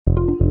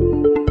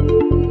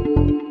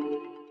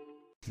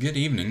Good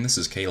evening, this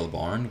is Caleb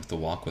Arndt with the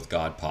Walk with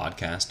God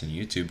podcast and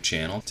YouTube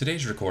channel.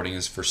 Today's recording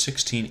is for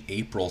 16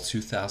 April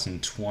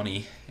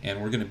 2020, and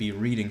we're going to be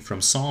reading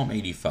from Psalm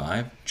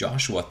 85,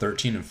 Joshua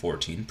 13 and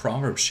 14,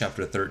 Proverbs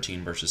chapter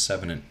 13 verses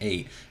 7 and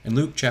 8, and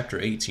Luke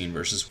chapter 18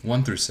 verses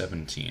 1 through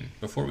 17.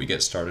 Before we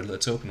get started,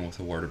 let's open with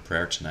a word of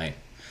prayer tonight.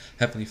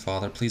 Heavenly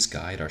Father, please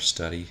guide our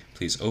study.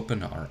 Please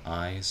open our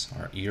eyes,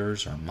 our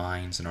ears, our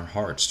minds, and our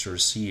hearts to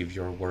receive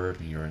your word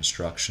and your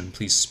instruction.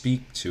 Please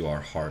speak to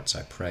our hearts,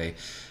 I pray.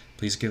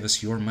 Please give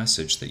us your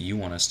message that you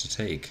want us to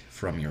take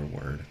from your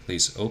word.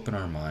 Please open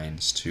our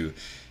minds to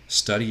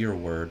study your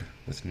word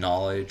with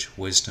knowledge,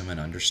 wisdom, and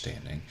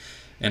understanding.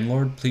 And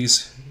Lord,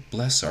 please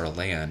bless our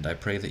land. I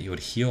pray that you would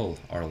heal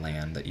our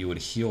land, that you would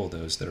heal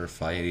those that are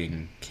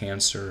fighting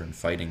cancer and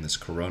fighting this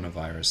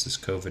coronavirus, this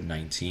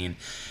COVID-19,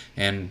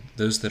 and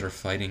those that are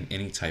fighting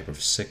any type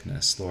of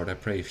sickness. Lord, I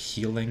pray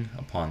healing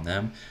upon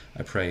them.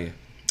 I pray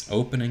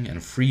opening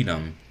and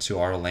freedom to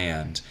our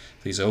land.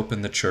 Please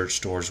open the church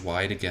doors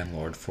wide again,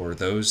 Lord, for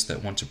those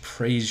that want to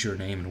praise your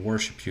name and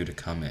worship you to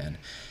come in.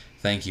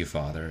 Thank you,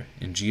 Father.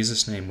 In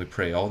Jesus' name we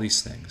pray all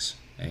these things.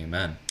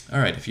 Amen. All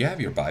right, if you have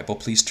your Bible,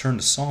 please turn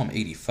to Psalm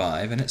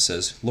 85, and it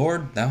says,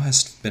 Lord, thou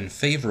hast been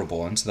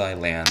favorable unto thy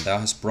land. Thou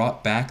hast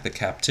brought back the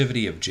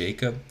captivity of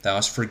Jacob. Thou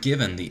hast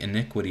forgiven the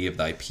iniquity of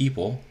thy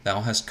people.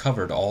 Thou hast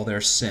covered all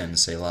their sin,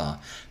 Selah.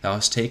 Thou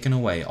hast taken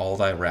away all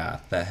thy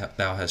wrath.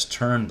 Thou hast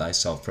turned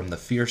thyself from the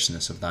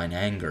fierceness of thine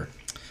anger.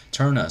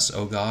 Turn us,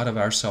 O God of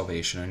our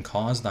salvation, and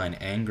cause thine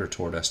anger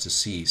toward us to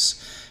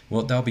cease.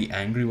 Wilt thou be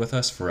angry with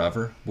us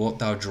forever? Wilt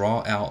thou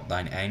draw out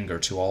thine anger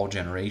to all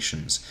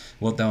generations?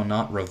 Wilt thou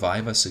not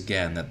revive us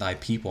again, that thy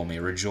people may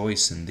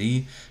rejoice in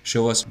thee?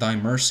 Show us thy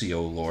mercy,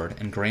 O Lord,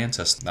 and grant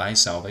us thy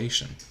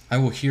salvation. I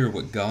will hear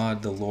what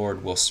God the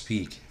Lord will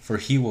speak, for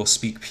he will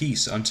speak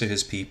peace unto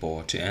his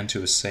people and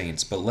to his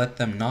saints, but let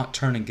them not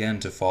turn again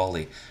to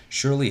folly.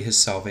 Surely his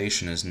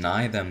salvation is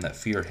nigh them that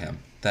fear him,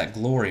 that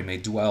glory may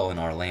dwell in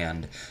our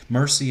land.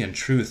 Mercy and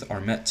truth are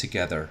met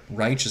together.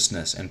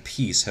 Righteousness and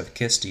peace have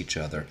kissed each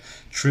other.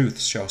 Truth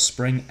shall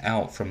spring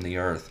out from the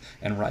earth,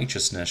 and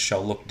righteousness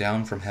shall look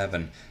down from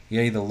heaven.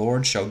 Yea, the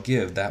Lord shall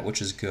give that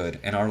which is good,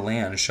 and our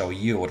land shall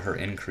yield her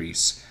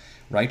increase.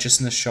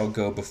 Righteousness shall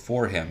go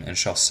before him, and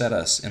shall set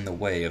us in the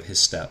way of his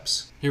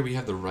steps. Here we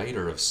have the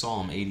writer of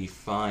Psalm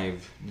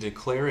 85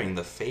 declaring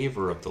the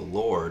favor of the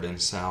Lord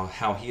and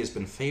how he has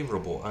been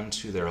favorable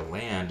unto their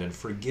land and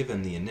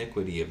forgiven the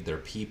iniquity of their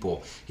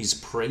people. He's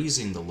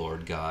praising the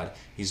Lord God.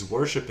 He's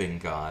worshiping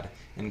God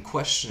and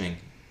questioning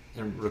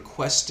and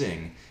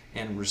requesting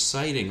and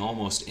reciting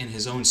almost in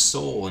his own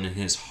soul and in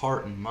his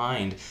heart and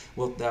mind,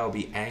 wilt thou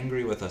be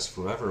angry with us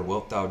forever?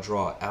 Wilt thou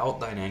draw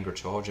out thine anger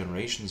to all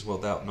generations?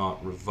 Wilt thou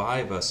not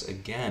revive us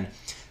again?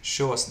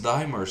 Show us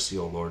thy mercy,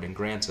 O Lord, and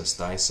grant us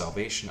thy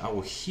salvation. I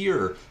will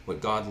hear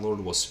what God the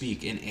Lord will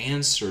speak in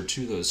answer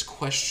to those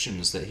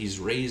questions that he's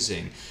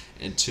raising,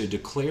 and to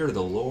declare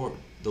the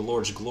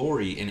Lord's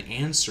glory in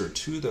answer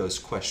to those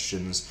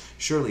questions.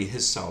 Surely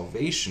his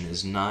salvation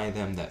is nigh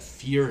them that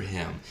fear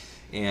him,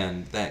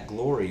 and that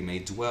glory may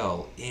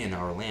dwell in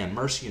our land.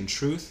 Mercy and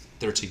truth,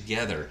 they're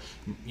together.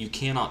 You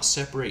cannot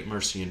separate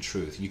mercy and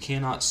truth. You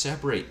cannot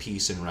separate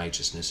peace and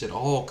righteousness. It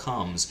all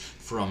comes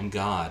from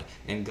God,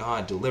 and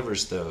God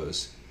delivers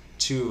those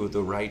to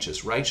the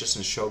righteous.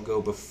 Righteousness shall go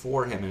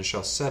before him and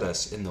shall set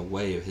us in the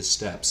way of his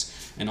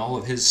steps. And all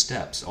of his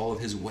steps, all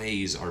of his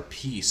ways are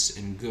peace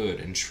and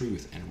good and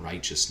truth and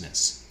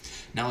righteousness.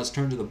 Now let's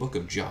turn to the book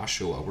of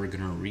Joshua. We're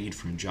going to read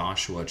from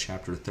Joshua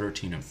chapter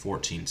 13 and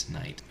 14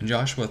 tonight. And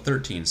Joshua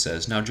 13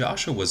 says, Now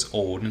Joshua was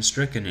old and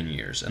stricken in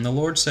years, and the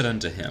Lord said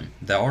unto him,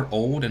 Thou art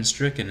old and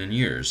stricken in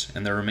years,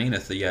 and there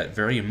remaineth yet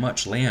very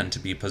much land to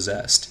be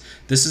possessed.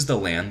 This is the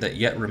land that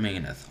yet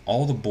remaineth,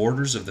 all the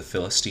borders of the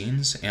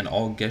Philistines, and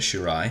all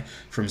Geshuri,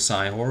 from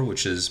Sihor,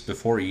 which is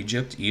before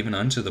Egypt, even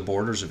unto the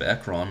borders of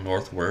Ekron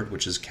northward,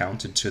 which is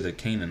counted to the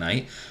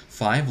Canaanite,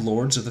 5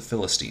 lords of the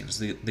Philistines,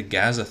 the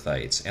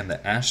Gazathites, and the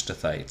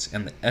Ashtothites,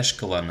 and the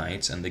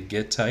Eshkelonites, and the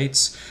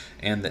Gittites,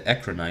 and the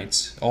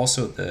Ekronites,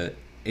 also the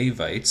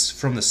Avites,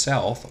 from the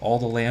south, all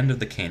the land of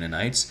the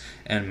Canaanites,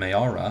 and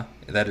Meara,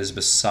 that is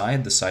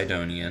beside the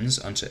Sidonians,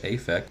 unto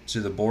Aphek, to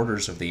the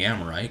borders of the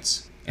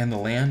Amorites, and the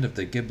land of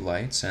the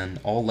Giblites, and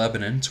all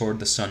Lebanon toward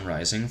the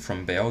sunrising,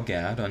 from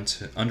Baal-gad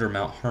under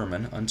Mount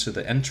Hermon, unto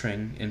the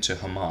entering into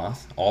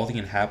Hamath, all the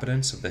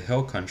inhabitants of the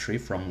hill country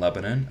from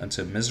Lebanon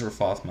unto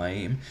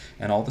Misrephoth-maim,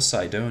 and all the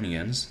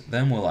Sidonians,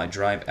 them will I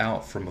drive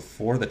out from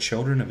before the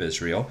children of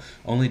Israel.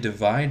 Only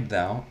divide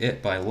thou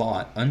it by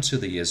lot unto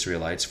the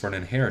Israelites for an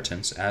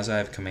inheritance, as I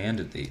have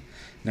commanded thee.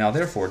 Now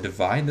therefore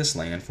divide this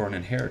land for an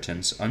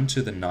inheritance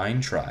unto the 9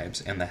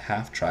 tribes and the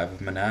half tribe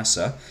of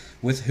Manasseh,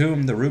 with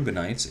whom the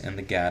Reubenites and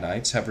the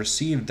Gadites have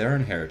received their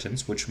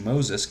inheritance, which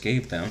Moses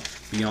gave them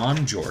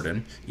beyond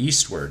Jordan,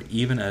 eastward,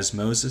 even as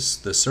Moses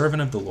the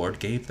servant of the Lord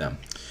gave them.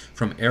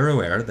 From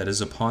Aroer, that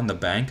is upon the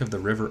bank of the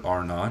river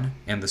Arnon,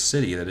 and the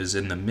city that is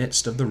in the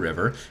midst of the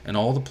river, and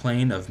all the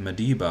plain of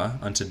Medeba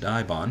unto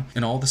Dibon,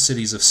 and all the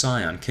cities of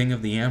Sihon, king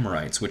of the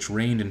Amorites, which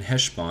reigned in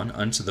Heshbon,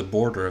 unto the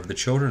border of the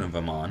children of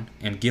Ammon,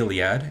 and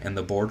Gilead Gilead, and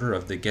the border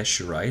of the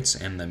Geshurites,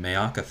 and the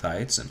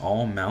Maacathites, and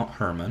all Mount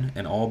Hermon,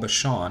 and all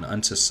Bashan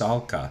unto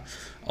Salcah,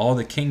 all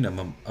the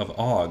kingdom of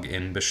Og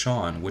in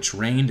Bashan, which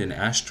reigned in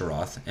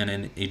Ashtaroth and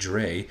in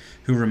Edrei,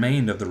 who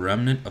remained of the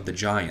remnant of the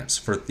giants,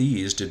 for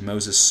these did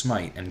Moses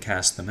smite and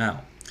cast them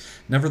out.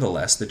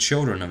 Nevertheless, the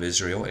children of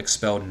Israel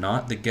expelled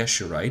not the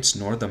Geshurites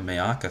nor the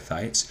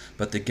Maacathites,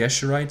 but the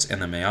Geshurites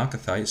and the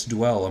Maacathites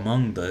dwell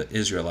among the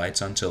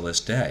Israelites until this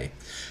day.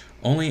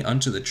 Only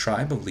unto the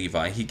tribe of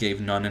Levi he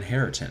gave none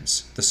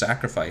inheritance. The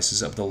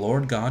sacrifices of the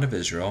Lord God of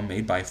Israel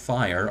made by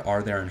fire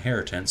are their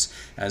inheritance,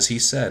 as he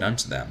said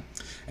unto them.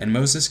 And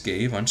Moses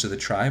gave unto the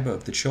tribe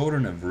of the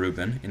children of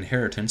Reuben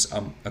inheritance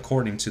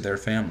according to their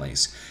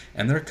families.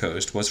 And their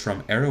coast was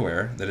from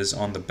Aroer, that is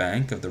on the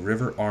bank of the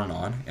river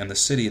Arnon, and the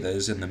city that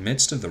is in the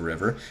midst of the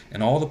river,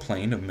 and all the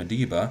plain of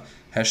Medeba,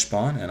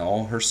 Heshbon, and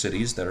all her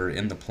cities that are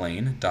in the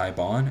plain,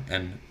 Dibon,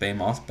 and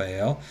Bamoth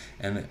Baal,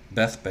 and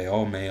Beth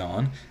Baal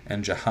Maon,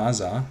 and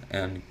Jahazah,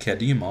 and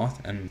Kedemoth,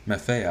 and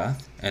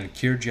Mephaath, and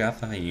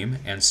Kirjathaim,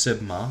 and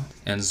Sibmah,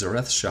 and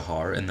Zareth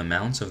Shahar in the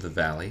mounts of the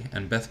valley,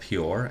 and Beth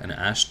Peor, and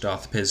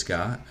Ashdoth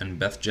Pisgah, and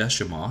Beth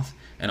Jeshemoth,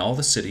 and all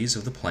the cities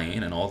of the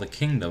plain, and all the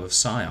kingdom of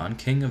Sihon,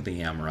 king of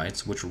the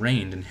Amorites, which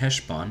reigned in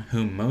Heshbon,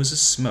 whom Moses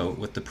smote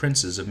with the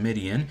princes of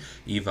Midian,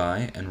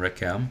 Evi, and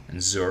Rechem,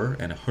 and Zur,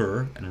 and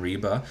Hur, and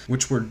Reba,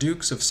 which were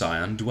dukes of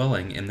Sihon,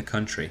 dwelling in the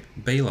country.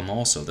 Balaam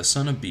also, the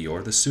son of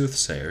Beor, the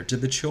soothsayer,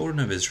 did the children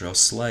of Israel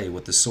slay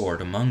with the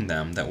sword among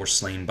them that were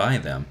slain by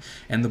them.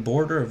 And the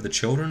border of the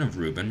children of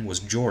Reuben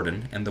was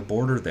Jordan, and the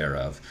border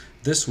thereof.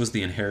 This was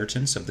the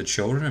inheritance of the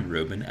children of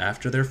Reuben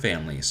after their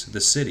families,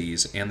 the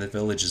cities and the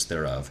villages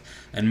thereof.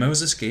 And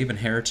Moses gave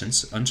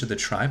inheritance unto the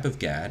tribe of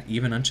Gad,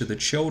 even unto the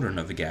children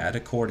of Gad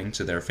according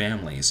to their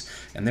families.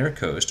 And their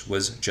coast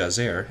was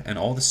Jazer, and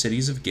all the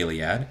cities of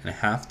Gilead, and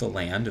half the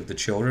land of the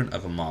children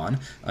of Ammon,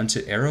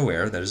 unto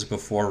Aroer that is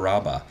before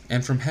Rabbah.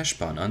 And from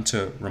Heshbon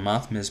unto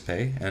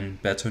Ramath-Mizpeh,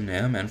 and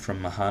Betonim, and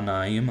from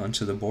Mahanaim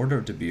unto the border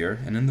of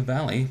Debir, and in the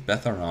valley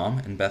Beth-aram,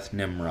 and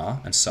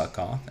Beth-nimrah, and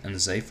Succoth, and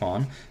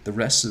Zaphon, the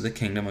rest of the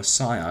kingdom of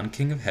Sihon,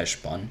 king of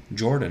Heshbon,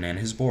 Jordan and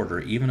his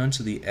border, even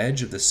unto the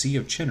edge of the sea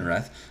of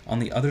Chinnereth, on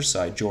the other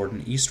side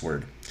Jordan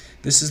eastward.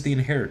 This is the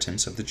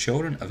inheritance of the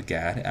children of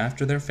Gad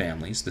after their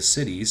families, the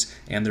cities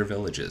and their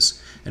villages.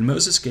 And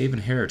Moses gave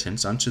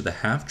inheritance unto the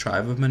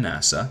half-tribe of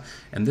Manasseh,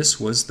 and this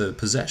was the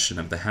possession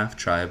of the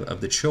half-tribe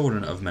of the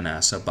children of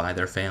Manasseh by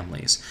their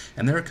families.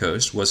 And their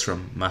coast was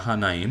from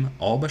Mahanaim,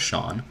 all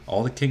Bashan,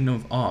 all the kingdom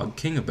of Og,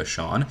 king of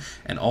Bashan,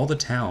 and all the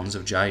towns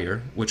of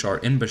Jair, which are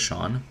in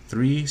Bashan,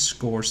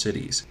 60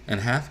 cities.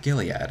 And half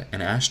Gilead,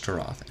 and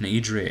Ashtaroth, and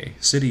Edrei,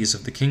 cities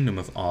of the kingdom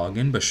of Og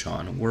in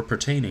Bashan, were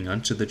pertaining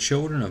unto the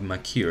children of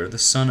Machir, the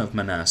son of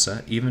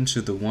Manasseh, even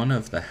to the one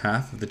of the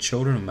half of the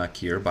children of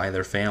Machir by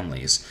their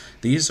families.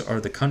 These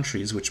are the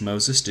countries which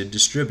Moses did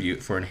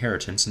distribute for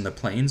inheritance in the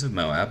plains of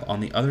Moab on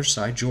the other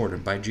side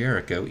Jordan by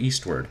Jericho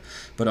eastward.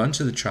 But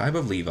unto the tribe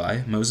of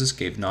Levi Moses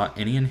gave not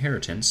any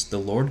inheritance. The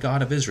Lord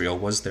God of Israel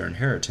was their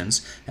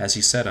inheritance, as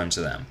he said unto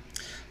them.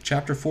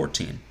 Chapter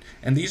 14.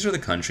 And these are the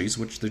countries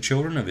which the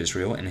children of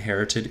Israel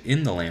inherited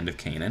in the land of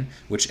Canaan,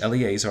 which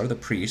Eleazar the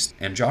priest,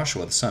 and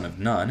Joshua the son of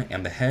Nun,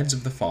 and the heads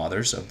of the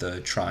fathers of the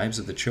tribes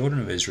of the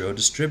children of Israel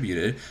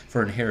distributed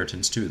for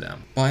inheritance to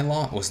them. By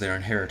lot was their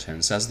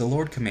inheritance, as the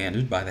Lord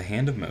commanded by the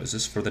hand of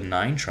Moses, for the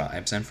 9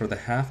 tribes, and for the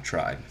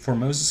half-tribe. For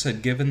Moses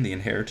had given the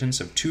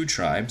inheritance of 2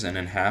 tribes, and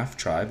an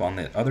half-tribe on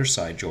the other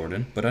side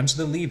Jordan, but unto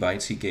the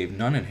Levites he gave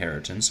none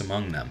inheritance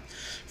among them.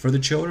 For the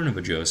children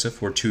of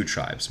Joseph were 2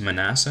 tribes,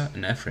 Manasseh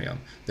and Ephraim.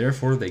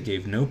 Therefore they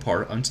gave no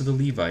part unto the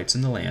Levites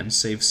in the land,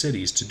 save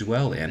cities to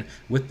dwell in,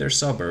 with their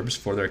suburbs,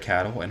 for their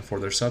cattle and for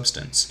their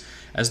substance.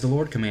 As the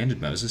Lord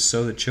commanded Moses,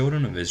 so the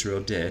children of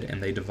Israel did,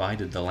 and they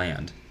divided the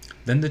land.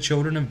 Then the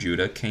children of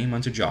Judah came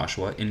unto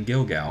Joshua in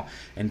Gilgal,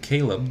 and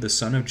Caleb the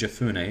son of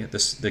Jephunneh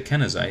the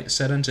Kenizzite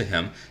said unto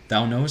him,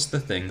 Thou knowest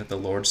the thing that the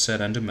Lord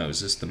said unto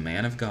Moses, the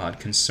man of God,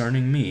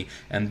 concerning me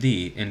and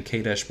thee in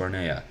Kadesh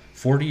Barnea.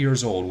 40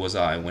 years old was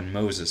I when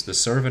Moses, the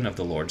servant of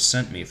the Lord,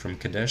 sent me from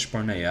Kadesh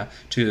Barnea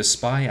to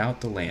spy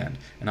out the land,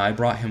 and I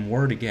brought him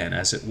word again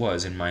as it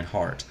was in mine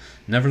heart.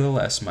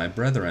 Nevertheless, my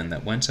brethren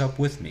that went up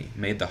with me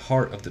made the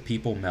heart of the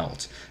people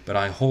melt, but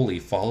I wholly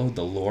followed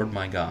the Lord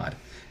my God.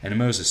 And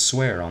Moses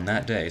sware on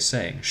that day,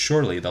 saying,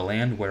 Surely the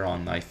land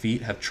whereon thy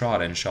feet have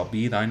trodden shall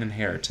be thine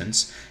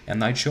inheritance,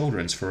 and thy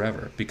children's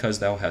forever, because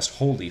thou hast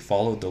wholly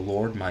followed the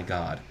Lord my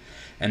God.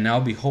 And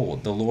now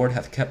behold, the Lord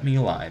hath kept me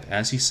alive,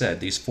 as he said,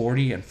 these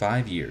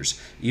 45 years,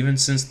 even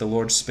since the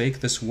Lord spake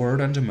this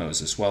word unto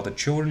Moses, while the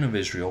children of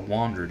Israel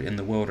wandered in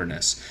the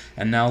wilderness.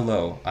 And now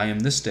lo, I am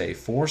this day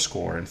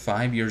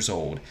 85 years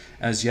old.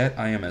 As yet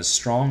I am as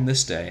strong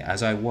this day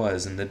as I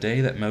was in the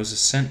day that Moses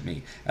sent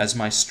me. As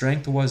my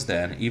strength was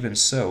then, even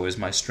so is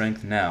my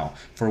strength now,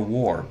 for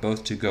war,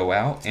 both to go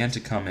out and to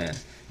come in.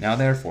 Now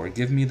therefore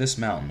give me this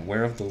mountain,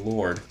 whereof the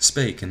Lord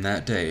spake in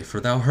that day. For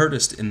thou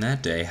heardest in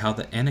that day how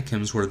the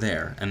Anakims were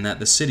there, and that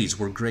the cities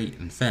were great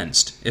and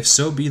fenced. If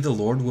so be the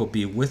Lord will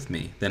be with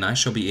me, then I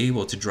shall be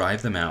able to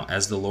drive them out,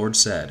 as the Lord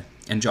said.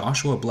 And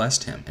Joshua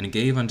blessed him, and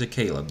gave unto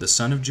Caleb the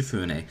son of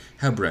Jephunneh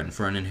Hebron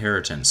for an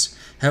inheritance.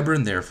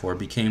 Hebron therefore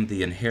became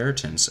the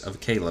inheritance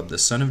of Caleb the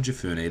son of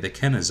Jephunneh the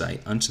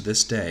Kenizzite unto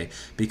this day,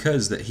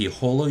 because that he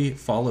wholly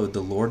followed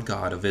the Lord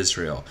God of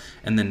Israel.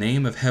 And the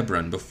name of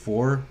Hebron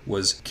before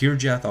was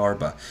Kirjath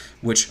Arba,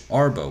 which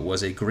Arba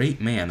was a great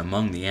man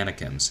among the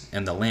Anakims,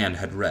 and the land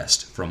had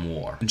rest from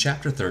war. In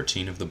chapter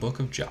 13 of the book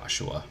of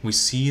Joshua, we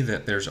see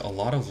that there's a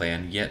lot of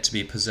land yet to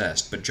be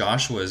possessed, but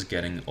Joshua is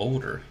getting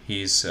older.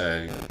 He's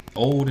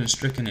old and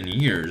stricken in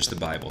years, the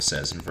Bible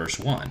says in verse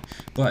 1.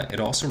 But it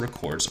also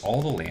records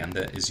all the land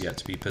that is yet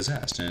to be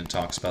possessed, and it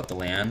talks about the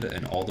land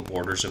and all the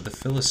borders of the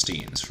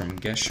Philistines, from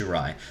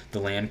Geshuri, the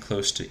land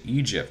close to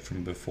Egypt,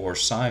 from before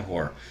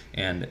Sihor,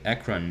 and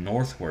Ekron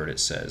northward, it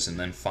says, and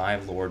then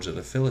 5 lords of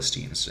the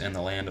Philistines, and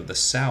the land of the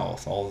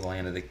south, all the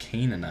land of the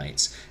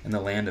Canaanites, and the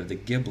land of the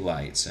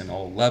Gibeonites, and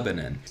all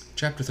Lebanon.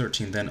 Chapter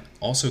 13 then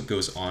also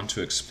goes on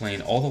to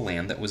explain all the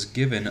land that was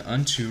given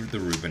unto the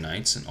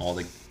Reubenites and all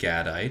the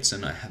Gadites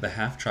and the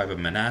half-tribe of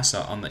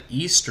Manasseh on the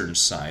eastern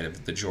side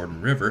of the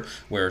Jordan River,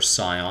 where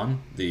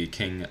Sihon, the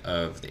king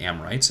of the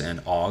Amorites,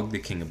 and Og, the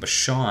king of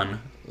Bashan,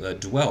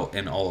 dwelt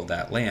in all of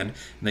that land,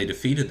 and they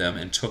defeated them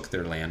and took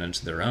their land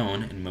unto their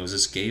own, and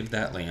Moses gave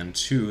that land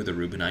to the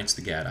Reubenites,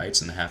 the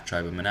Gadites, and the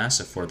half-tribe of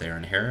Manasseh for their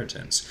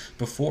inheritance,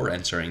 before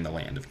entering the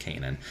land of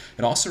Canaan.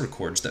 It also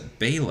records that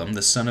Balaam,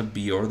 the son of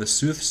Beor the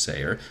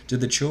soothsayer,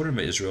 did the children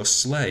of Israel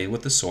slay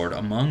with the sword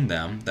among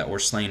them that were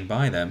slain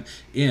by them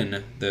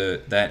in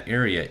that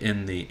area,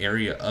 in the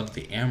area of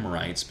the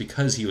Amorites,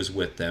 because he was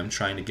with them,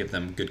 trying to give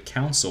them good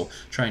counsel,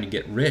 trying to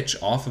get rich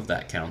off of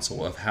that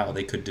counsel of how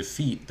they could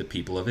defeat the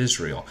people of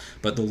Israel.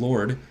 But the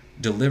Lord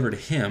delivered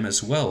him,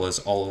 as well as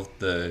all of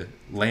the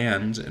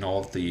land and all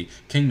of the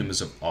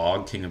kingdoms of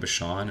Og, king of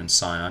Bashan, and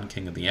Sihon,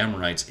 king of the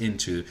Amorites,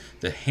 into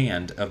the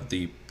hand of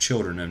the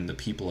children and the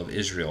people of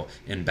Israel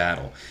in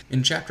battle.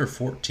 In chapter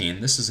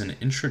 14, this is an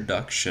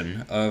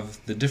introduction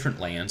of the different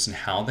lands and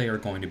how they are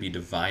going to be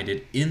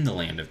divided in the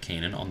land of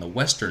Canaan on the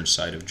western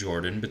side of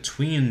Jordan,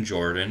 between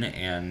Jordan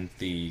and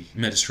the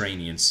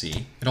Mediterranean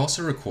Sea. It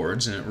also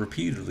records, and it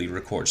repeatedly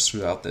records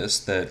throughout this,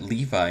 that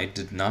Levi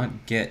did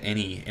not get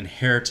any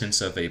inheritance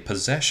of a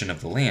possession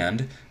of the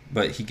land,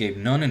 but he gave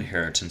none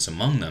inheritance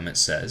among them, it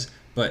says,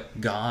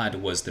 but God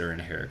was their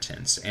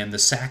inheritance, and the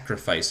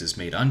sacrifices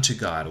made unto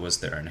God was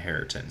their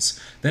inheritance.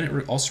 Then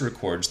it also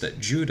records that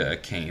Judah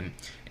came,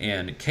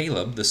 and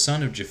Caleb, the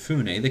son of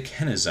Jephunneh the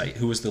Kenizzite,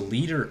 who was the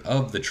leader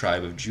of the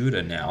tribe of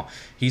Judah now,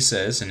 he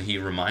says, and he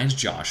reminds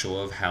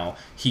Joshua of how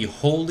he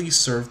wholly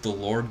served the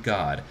Lord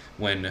God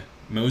when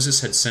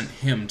Moses had sent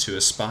him to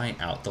espy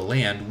out the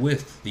land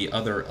with the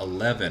other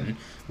 11,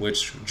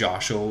 which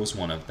Joshua was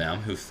one of them,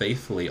 who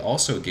faithfully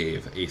also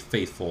gave a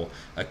faithful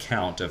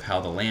account of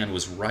how the land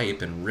was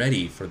ripe and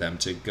ready for them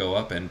to go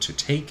up and to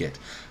take it.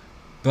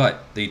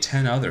 But the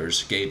 10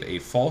 others gave a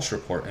false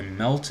report and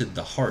melted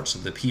the hearts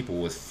of the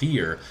people with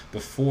fear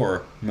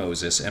before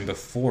Moses and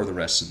before the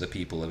rest of the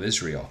people of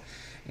Israel.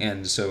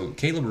 And so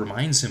Caleb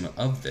reminds him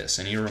of this,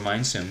 and he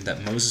reminds him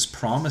that Moses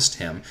promised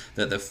him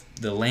that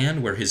the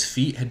land where his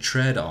feet had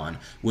tread on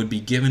would be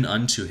given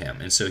unto him.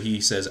 And so he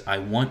says, I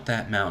want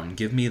that mountain.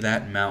 Give me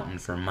that mountain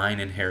for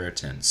mine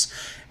inheritance.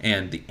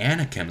 And the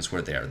Anakims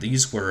were there.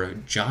 These were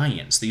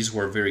giants. These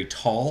were very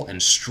tall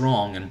and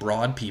strong and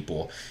broad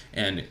people.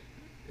 And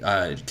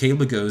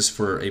Caleb goes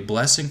for a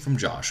blessing from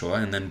Joshua,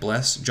 and then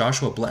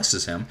Joshua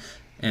blesses him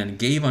and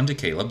gave unto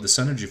Caleb, the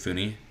son of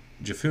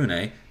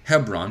Jephunneh,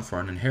 Hebron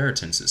for an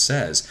inheritance, it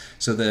says.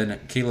 So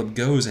then Caleb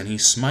goes and he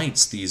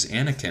smites these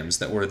Anakims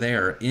that were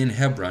there in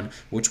Hebron,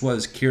 which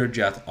was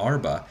Kirjath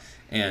Arba,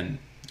 and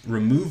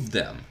removed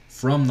them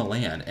from the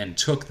land and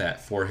took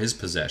that for his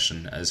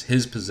possession, as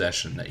his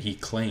possession that he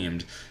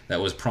claimed that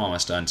was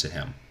promised unto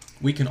him.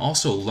 We can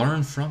also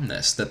learn from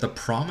this that the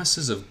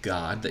promises of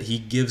God that he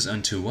gives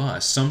unto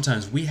us,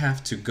 sometimes we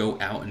have to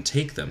go out and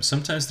take them.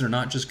 Sometimes they're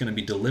not just going to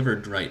be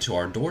delivered right to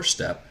our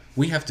doorstep.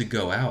 We have to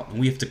go out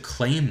and we have to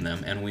claim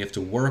them, and we have to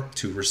work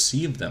to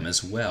receive them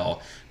as well.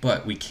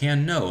 But we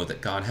can know that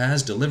God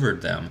has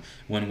delivered them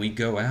when we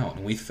go out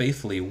and we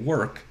faithfully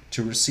work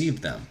to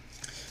receive them.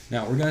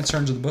 Now we're going to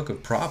turn to the book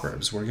of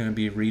Proverbs. We're going to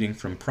be reading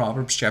from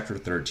Proverbs chapter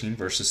 13,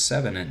 verses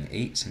 7 and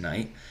 8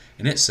 tonight.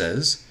 And it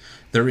says,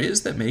 There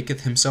is that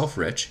maketh himself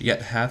rich,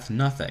 yet hath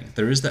nothing.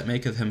 There is that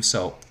maketh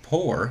himself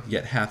poor,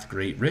 yet hath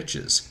great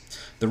riches.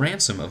 The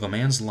ransom of a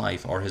man's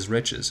life are his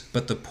riches,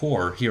 but the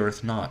poor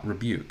heareth not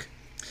rebuke.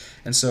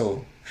 And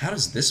so, how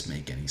does this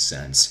make any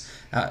sense?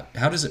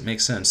 How does it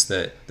make sense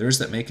that there is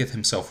that maketh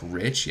himself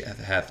rich, yet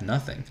hath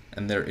nothing,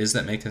 and there is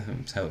that maketh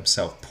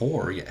himself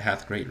poor, yet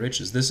hath great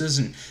riches? This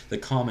isn't the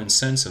common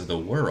sense of the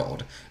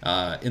world.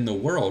 In the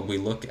world, we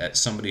look at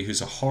somebody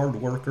who's a hard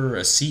worker,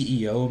 a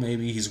CEO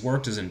maybe, he's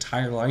worked his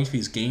entire life,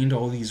 he's gained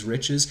all these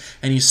riches,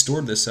 and he's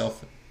stored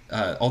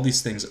all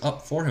these things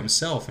up for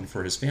himself and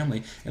for his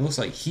family. It looks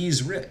like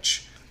he's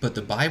rich. But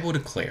the Bible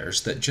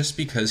declares that just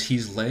because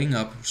he's laying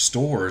up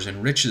stores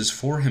and riches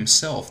for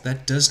himself,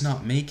 that does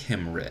not make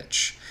him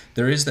rich.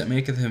 There is that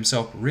maketh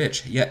himself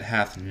rich, yet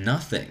hath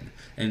nothing.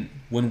 And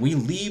when we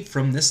leave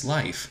from this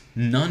life,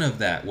 none of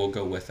that will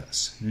go with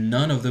us.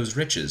 None of those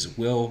riches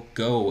will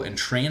go and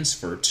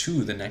transfer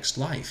to the next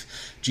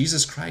life.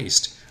 Jesus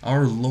Christ,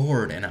 our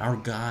Lord and our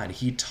God,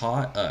 he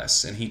taught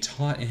us, and he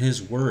taught in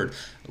his word,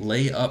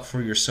 lay up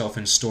for yourself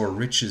and store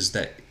riches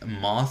that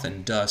moth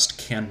and dust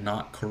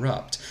cannot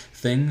corrupt,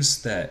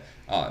 things that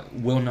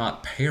will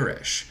not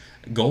perish.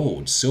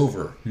 Gold,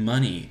 silver,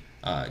 money,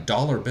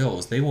 dollar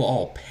bills, they will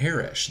all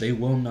perish. They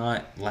will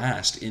not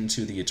last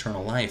into the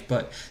eternal life.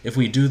 But if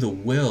we do the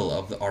will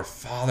of our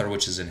Father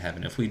which is in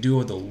heaven, if we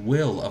do the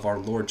will of our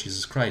Lord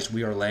Jesus Christ,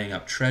 we are laying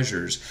up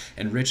treasures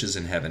and riches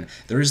in heaven.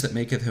 There is that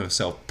maketh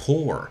himself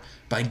poor,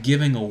 by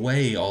giving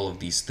away all of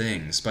these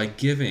things, by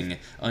giving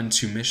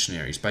unto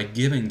missionaries, by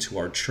giving to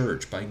our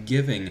church, by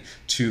giving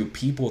to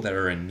people that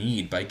are in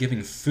need, by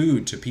giving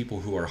food to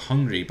people who are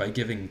hungry, by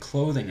giving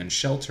clothing and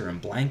shelter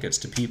and blankets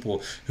to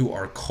people who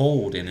are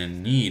cold and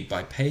in need,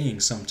 by paying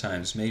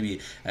sometimes maybe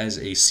as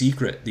a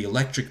secret the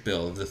electric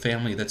bill of the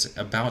family that's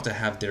about to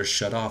have theirs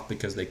shut off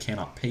because they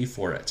cannot pay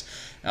for it.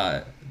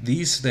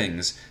 These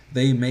things,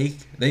 they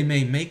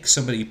may make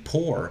somebody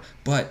poor,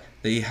 but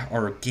they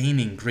are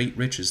gaining great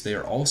riches. They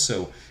are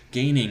also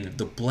gaining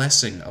the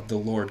blessing of the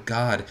Lord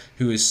God,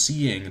 who is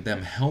seeing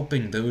them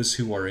helping those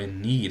who are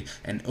in need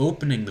and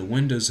opening the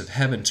windows of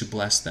heaven to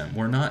bless them.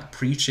 We're not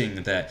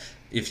preaching that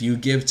if you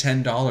give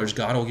 $10,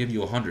 God will give you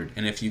 100,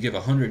 and if you give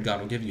 100, God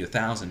will give you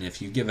 1,000. If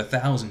you give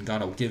 1,000,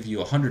 God will give you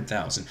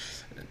 100,000.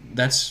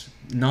 That's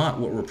not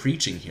what we're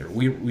preaching here.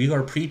 We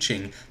are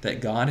preaching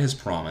that God has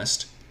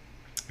promised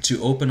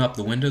to open up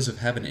the windows of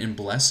heaven in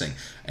blessing,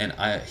 and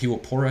he will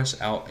pour us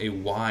out a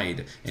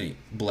wide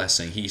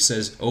blessing. He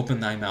says,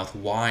 open thy mouth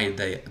wide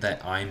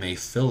that I may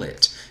fill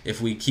it. If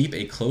we keep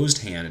a closed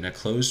hand and a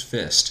closed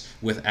fist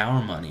with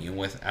our money and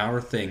with our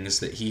things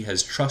that he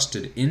has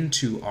trusted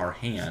into our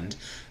hand,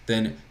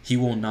 then he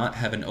will not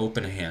have an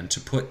open hand to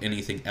put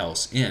anything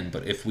else in.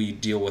 But if we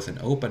deal with an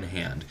open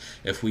hand,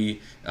 if we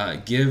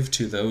give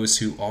to those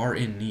who are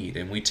in need,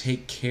 and we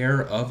take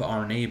care of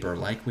our neighbor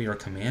like we are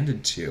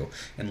commanded to,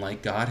 and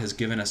like God has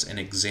given us an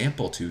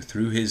example to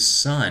through his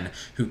Son,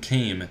 who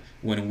came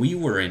when we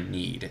were in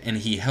need, and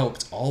he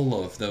helped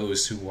all of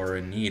those who are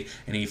in need,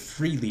 and he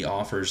freely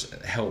offers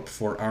help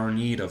for our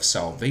need of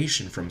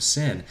salvation from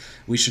sin,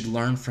 we should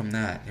learn from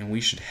that, and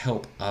we should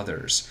help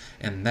others.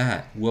 And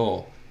that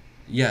will,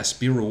 yes,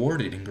 be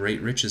rewarded in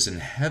great riches in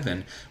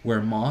heaven,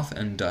 where moth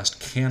and dust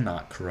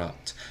cannot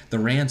corrupt. The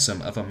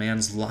ransom of a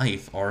man's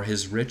life are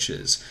his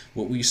riches.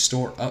 What we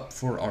store up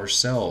for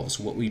ourselves,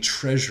 what we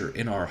treasure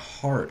in our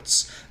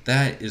hearts,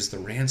 that is the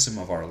ransom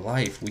of our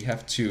life. We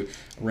have to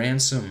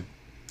ransom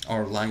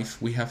our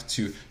life. We have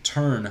to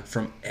turn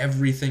from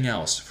everything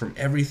else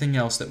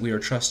that we are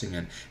trusting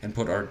in, and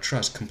put our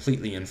trust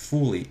completely and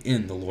fully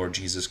in the Lord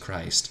Jesus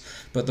Christ.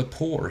 But the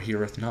poor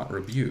heareth not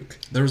rebuke.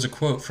 There was a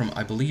quote from,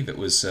 I believe it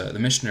was the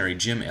missionary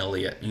Jim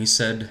Elliot, and he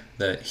said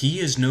that he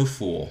is no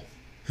fool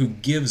who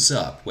gives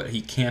up what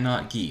he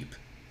cannot keep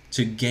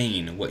to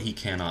gain what he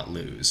cannot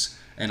lose.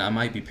 And I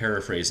might be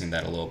paraphrasing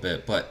that a little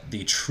bit, but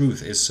the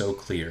truth is so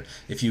clear.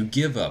 If you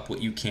give up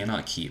what you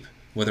cannot keep,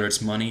 whether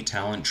it's money,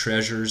 talent,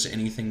 treasures,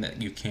 anything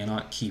that you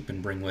cannot keep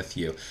and bring with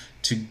you,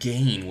 to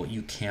gain what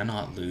you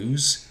cannot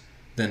lose,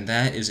 then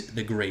that is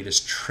the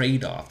greatest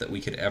trade-off that we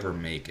could ever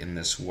make in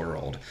this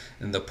world.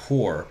 And the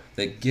poor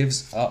that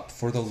gives up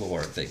for the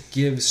Lord, that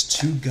gives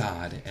to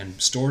God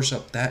and stores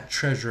up that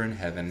treasure in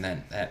heaven,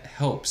 that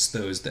helps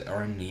those that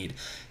are in need,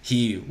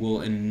 he will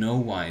in no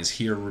wise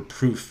hear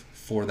reproof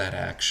for that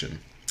action.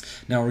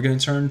 Now we're going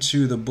to turn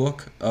to the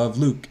book of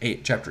Luke,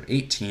 chapter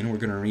 18. We're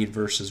going to read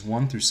verses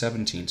 1 through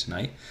 17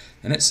 tonight.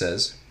 And it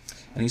says,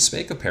 And he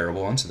spake a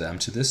parable unto them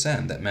to this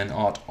end, that men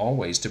ought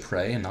always to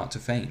pray and not to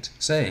faint,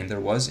 saying, There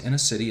was in a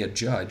city a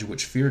judge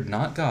which feared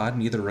not God,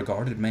 neither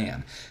regarded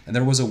man. And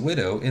there was a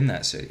widow in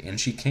that city, and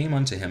she came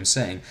unto him,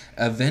 saying,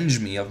 Avenge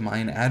me of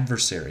mine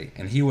adversary.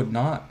 And he would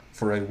not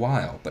for a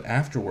while, but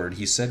afterward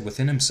he said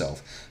within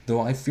himself,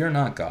 Though I fear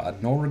not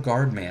God, nor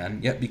regard man,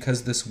 yet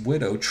because this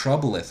widow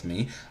troubleth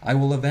me, I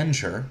will avenge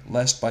her,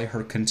 lest by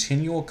her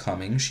continual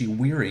coming she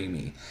weary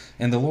me.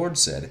 And the Lord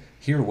said,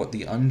 Hear what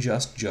the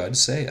unjust judge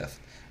saith.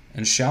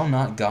 And shall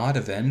not God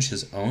avenge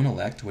his own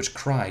elect, which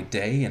cry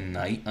day and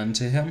night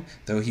unto him,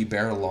 though he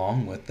bear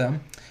long with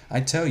them?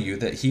 I tell you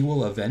that he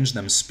will avenge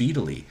them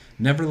speedily.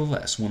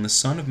 Nevertheless, when the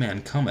Son of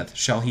Man cometh,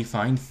 shall he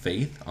find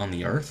faith on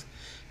the earth?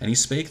 And he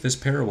spake this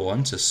parable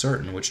unto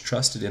certain which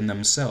trusted in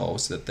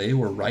themselves that they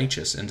were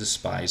righteous, and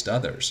despised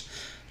others.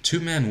 2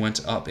 men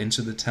went up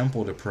into the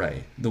temple to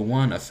pray, the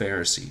one a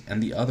Pharisee,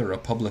 and the other a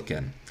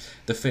publican.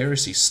 The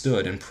Pharisee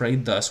stood and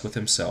prayed thus with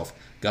himself,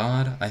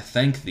 God, I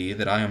thank thee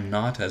that I am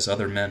not as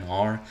other men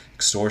are,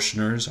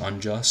 extortioners,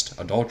 unjust,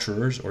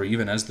 adulterers, or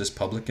even as this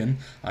publican.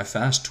 I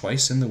fast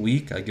twice in the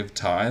week, I give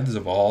tithes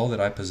of all that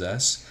I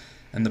possess.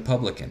 And the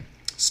publican,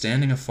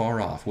 standing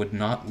afar off, would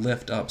not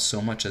lift up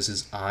so much as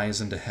his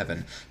eyes unto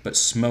heaven, but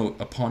smote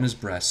upon his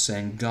breast,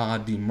 saying,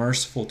 God, be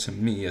merciful to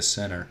me, a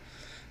sinner.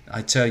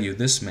 I tell you,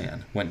 this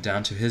man went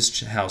down to his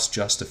house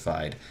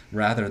justified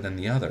rather than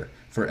the other.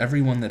 For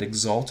every one that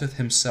exalteth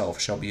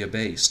himself shall be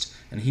abased,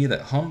 and he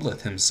that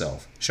humbleth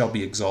himself shall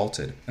be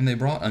exalted. And they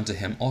brought unto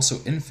him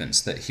also infants,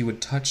 that he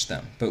would touch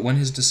them. But when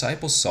his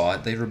disciples saw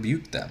it, they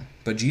rebuked them.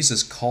 But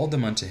Jesus called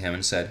them unto him,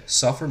 and said,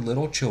 Suffer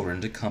little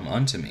children to come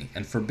unto me,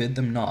 and forbid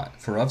them not,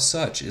 for of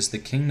such is the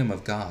kingdom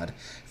of God.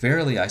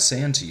 Verily I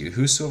say unto you,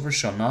 whosoever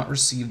shall not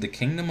receive the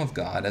kingdom of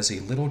God as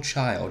a little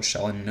child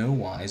shall in no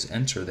wise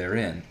enter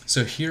therein.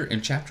 So here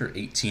in chapter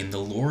 18, the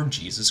Lord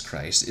Jesus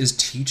Christ is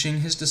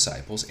teaching his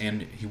disciples,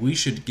 and we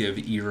should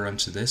give ear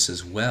unto this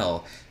as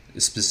well,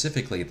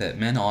 specifically that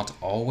men ought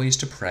always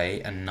to pray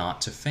and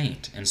not to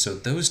faint. And so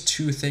those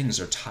two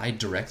things are tied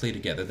directly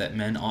together, that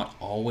men ought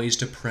always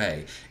to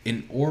pray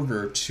in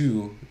order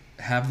to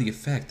have the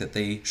effect that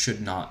they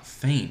should not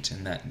faint,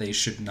 and that they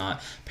should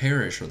not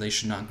perish, or they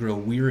should not grow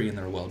weary in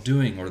their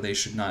well-doing, or they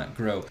should not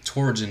grow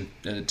towards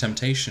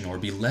temptation or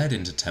be led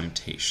into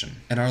temptation.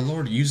 And our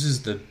Lord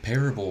uses the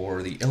parable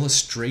or the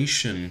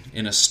illustration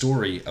in a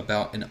story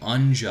about an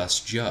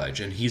unjust judge,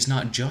 and he's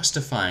not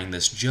justifying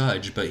this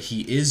judge, but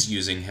he is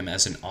using him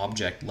as an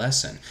object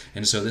lesson.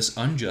 And so this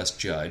unjust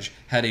judge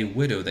had a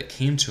widow that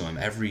came to him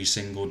every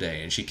single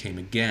day, and she came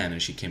again,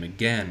 and she came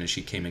again, and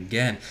she came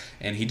again,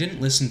 and he didn't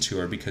listen to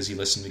her because he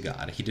listened to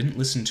God. He didn't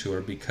listen to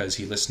her because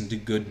he listened to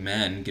good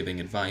men giving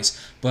advice,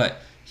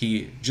 but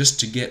he, just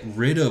to get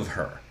rid of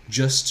her,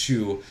 just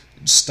to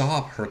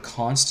stop her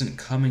constant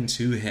coming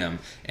to him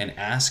and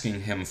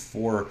asking him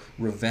for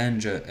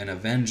revenge and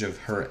avenge of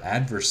her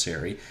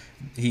adversary,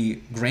 he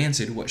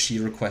granted what she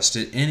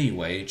requested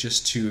anyway,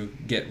 just to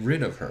get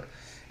rid of her.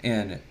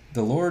 And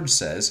the Lord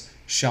says,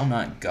 Shall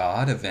not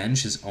God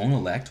avenge his own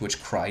elect,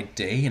 which cry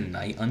day and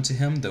night unto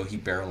him, though he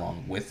bear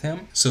along with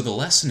him? So the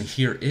lesson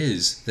here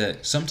is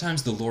that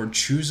sometimes the Lord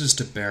chooses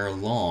to bear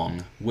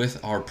along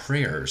with our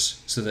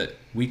prayers so that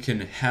we can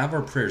have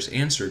our prayers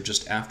answered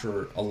just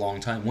after a long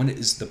time, when it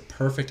is the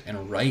perfect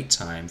and right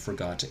time for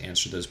God to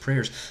answer those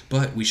prayers.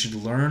 But we should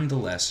learn the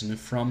lesson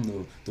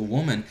from the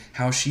woman,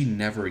 how she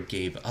never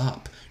gave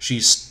up.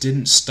 She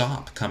didn't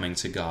stop coming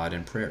to God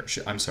in prayer.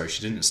 She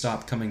didn't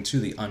stop coming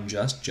to the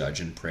unjust judge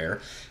in prayer.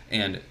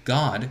 And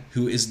God,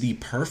 who is the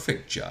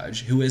perfect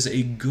judge, who is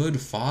a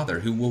good Father,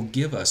 who will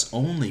give us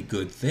only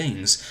good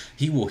things,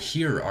 he will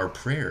hear our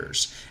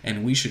prayers.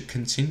 And we should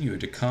continue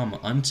to come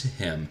unto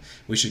him.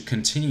 We should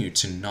continue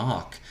to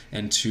knock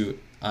and to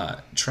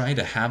try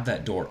to have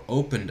that door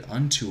opened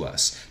unto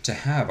us, to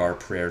have our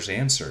prayers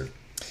answered.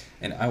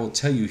 And I will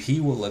tell you, he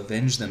will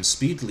avenge them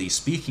speedily,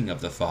 speaking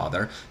of the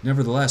Father.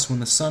 Nevertheless, when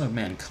the Son of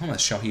Man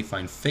cometh, shall he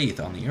find faith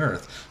on the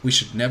earth? We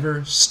should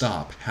never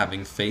stop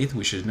having faith.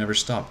 We should never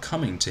stop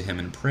coming to him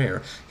in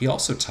prayer. He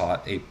also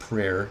taught a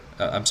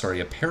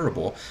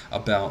parable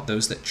about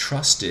those that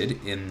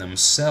trusted in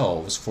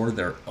themselves for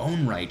their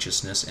own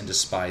righteousness and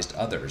despised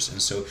others.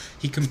 And so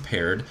he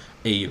compared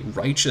a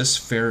righteous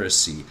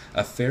Pharisee,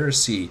 a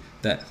Pharisee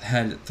that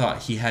had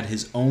thought he had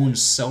his own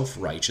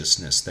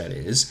self-righteousness, that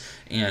is,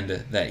 and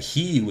that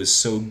he was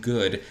so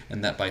good,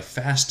 and that by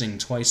fasting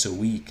twice a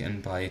week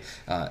and by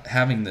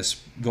having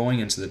this, going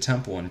into the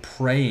temple and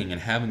praying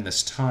and having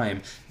this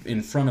time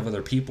in front of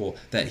other people,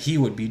 that he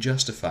would be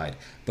justified.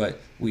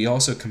 But we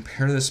also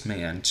compare this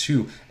man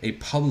to a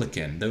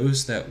publican,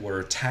 those that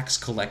were tax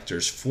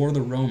collectors for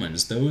the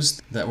Romans,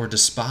 those that were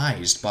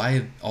despised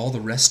by all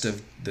the rest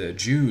of the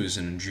Jews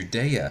in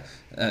Judea.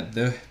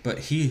 But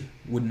he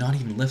would not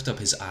even lift up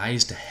his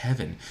eyes to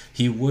heaven.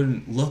 He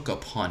wouldn't look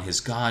upon his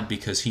God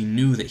because he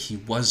knew that he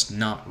was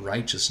not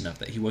righteous enough,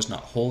 that he was not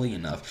holy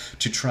enough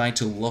to try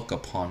to look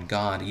upon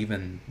God,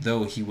 even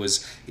though he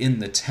was in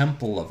the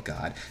temple of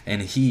God.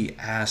 And he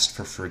asked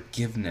for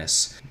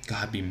forgiveness.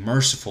 God, be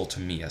merciful to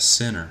me, a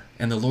sinner.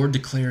 And the Lord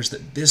declares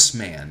that this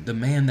man, the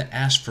man that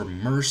asked for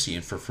mercy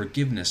and for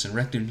forgiveness and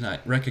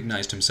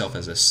recognized himself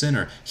as a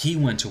sinner, he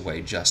went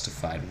away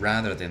justified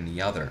rather than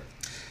the other.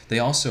 They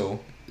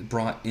also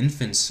brought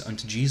infants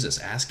unto Jesus,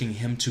 asking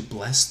him to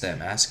bless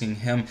them, asking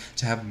him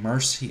to have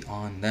mercy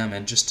on them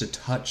and just to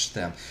touch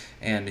them.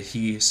 And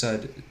he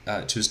said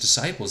to his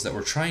disciples that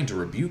were trying to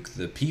rebuke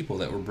the people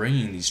that were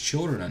bringing these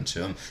children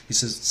unto him, he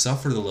says,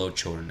 Suffer the little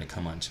children to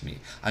come unto me.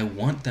 I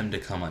want them to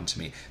come unto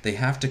me. They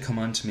have to come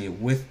unto me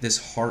with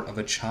this heart of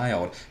a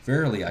child.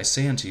 Verily I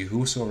say unto you,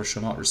 whosoever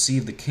shall not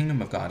receive the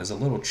kingdom of God as a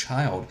little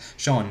child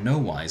shall in no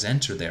wise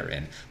enter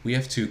therein. We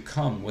have to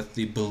come with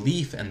the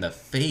belief and the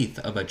faith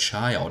of a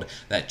child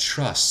that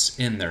trusts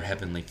in their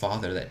heavenly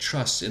Father, that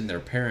trusts in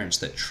their parents,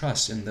 that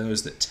trusts in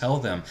those that tell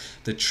them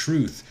the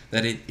truth,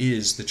 that it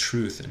is the truth,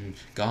 and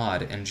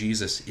God and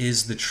Jesus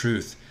is the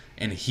truth,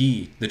 and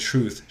he, the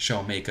truth,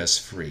 shall make us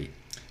free.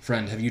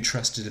 Friend, have you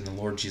trusted in the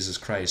Lord Jesus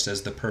Christ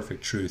as the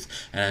perfect truth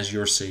and as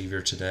your Savior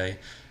today?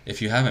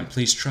 If you haven't,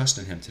 please trust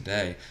in him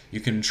today.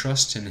 You can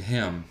trust in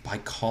him by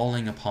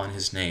calling upon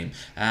his name,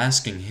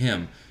 asking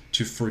him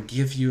to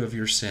forgive you of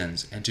your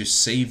sins and to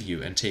save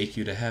you and take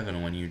you to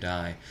heaven when you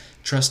die.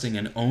 trusting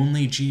in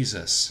only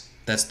Jesus.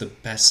 That's the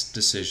best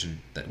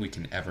decision that we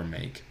can ever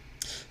make.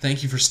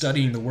 Thank you for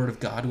studying the Word of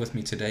God with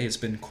me today. It's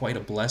been quite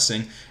a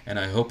blessing, and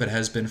I hope it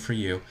has been for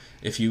you.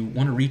 If you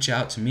want to reach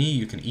out to me,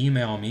 you can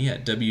email me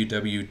at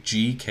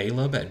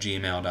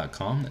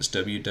www.gcaleb@gmail.com. That's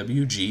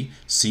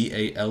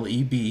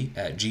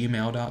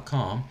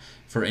www.gcaleb@gmail.com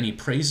for any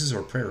praises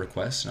or prayer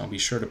requests, and I'll be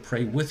sure to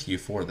pray with you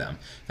for them.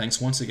 Thanks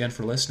once again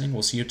for listening.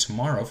 We'll see you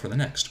tomorrow for the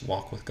next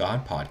Walk with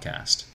God podcast.